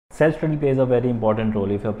Self-study plays a very important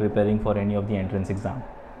role if you're preparing for any of the entrance exam.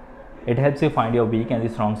 It helps you find your weak and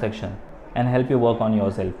the strong section and help you work on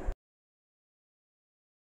yourself.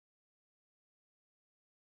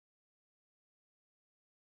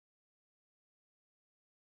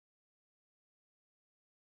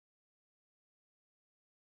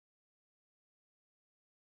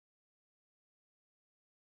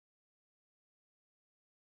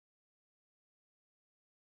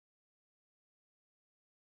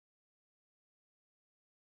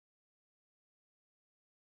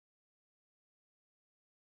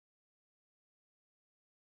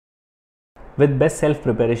 With best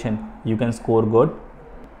self-preparation, you can score good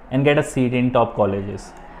and get a seat in top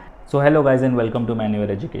colleges. So hello guys and welcome to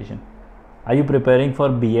Manoeuvre Education. Are you preparing for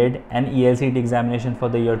B.ED and ELCT examination for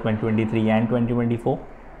the year 2023 and 2024?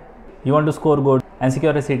 You want to score good and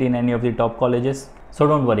secure a seat in any of the top colleges? So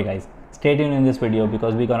don't worry guys, stay tuned in this video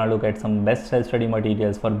because we're gonna look at some best self-study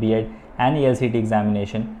materials for B.ED and ELCT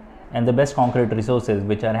examination and the best concrete resources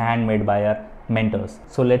which are handmade by our mentors.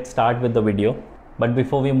 So let's start with the video. But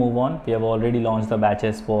before we move on, we have already launched the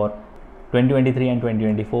batches for 2023 and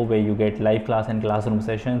 2024 where you get live class and classroom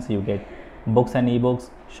sessions, you get books and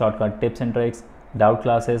ebooks, shortcut tips and tricks, doubt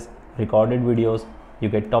classes, recorded videos, you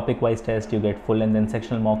get topic wise test, you get full and then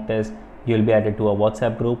sectional mock test, you will be added to a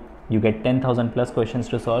WhatsApp group, you get 10,000 plus questions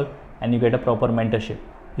to solve and you get a proper mentorship.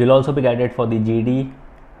 You'll also be guided for the GD,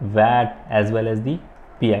 VAT as well as the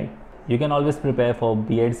PI. You can always prepare for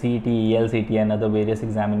B.ED CET, ELCT and other various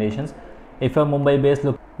examinations. If you're Mumbai based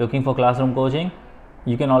looking for classroom coaching,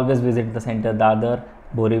 you can always visit the center Dadar,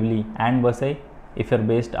 Borivali and Vasai. If you're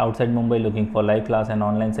based outside Mumbai looking for live class and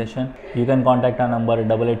online session, you can contact our number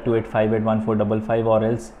 8828581455 or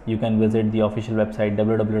else you can visit the official website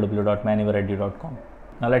www.manoeuvreedu.com.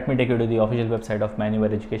 Now let me take you to the official website of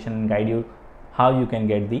Manoeuvre Education and guide you how you can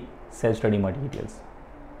get the self-study materials.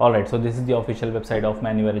 Alright, so this is the official website of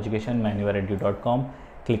Manoeuvre Education, manoeuvreedu.com.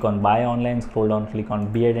 Click on buy online, scroll down, click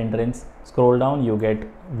on B.ED entrance, scroll down, you get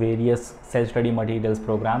various self-study materials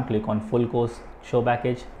program, click on full course show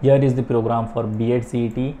package. Here is the program for B.ED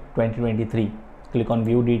CET 2023. Click on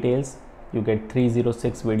view details, you get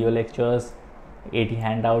 306 video lectures, 80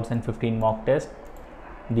 handouts and 15 mock tests.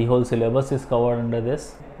 The whole syllabus is covered under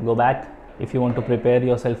this. Go back. If you want to prepare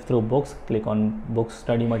yourself through books, click on books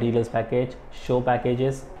study materials package, show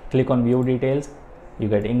packages, click on view details. You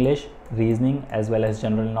get English, reasoning as well as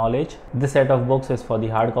general knowledge. This set of books is for the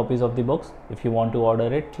hard copies of the books. If you want to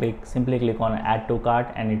order it, simply click on add to cart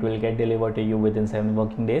and it will get delivered to you within 7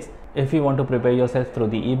 working days. If you want to prepare yourself through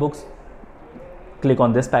the ebooks, click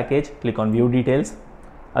on this package, click on view details.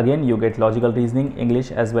 Again, you get logical reasoning, English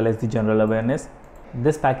as well as the general awareness.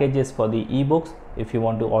 This package is for the ebooks. If you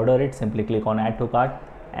want to order it, simply click on add to cart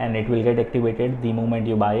and it will get activated the moment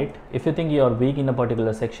you buy it. If you think you are weak in a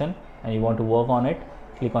particular section and you want to work on it,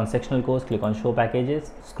 click on sectional course, click on show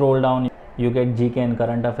packages, scroll down, you get GK and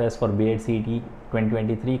current affairs for B.ED CET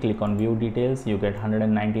 2023, click on view details, you get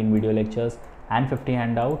 119 video lectures and 50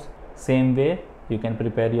 handouts. Same way you can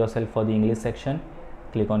prepare yourself for the English section,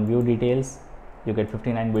 click on view details, you get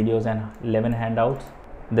 59 videos and 11 handouts.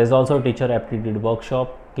 There's also teacher aptitude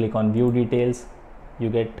workshop, click on view details, you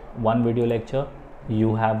get 1 video lecture,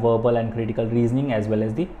 you have verbal and critical reasoning as well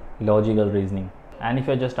as the logical reasoning. And if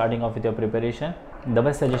you're just starting off with your preparation, the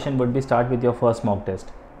best suggestion would be start with your first mock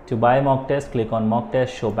test. To buy mock test, click on mock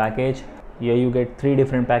test show package. Here you get 3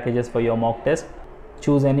 different packages for your mock test.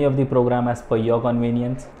 Choose any of the program as per your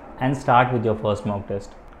convenience and start with your first mock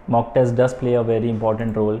test. Mock test does play a very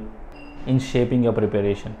important role in shaping your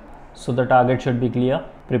preparation. So the target should be clear,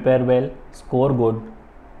 prepare well, score good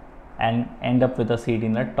and end up with a seat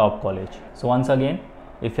in a top college. So once again,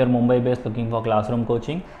 if you're Mumbai based looking for classroom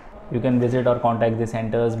coaching, you can visit or contact the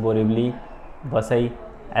centers Borivali, Vasai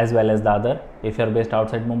as well as Dadar. If you are based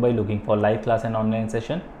outside Mumbai looking for live class and online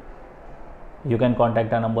session, you can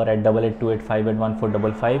contact our number at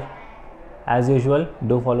 8828581455. As usual,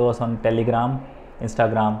 do follow us on Telegram,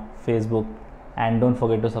 Instagram, Facebook and don't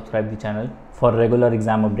forget to subscribe the channel for regular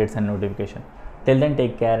exam updates and notification. Till then,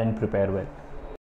 take care and prepare well.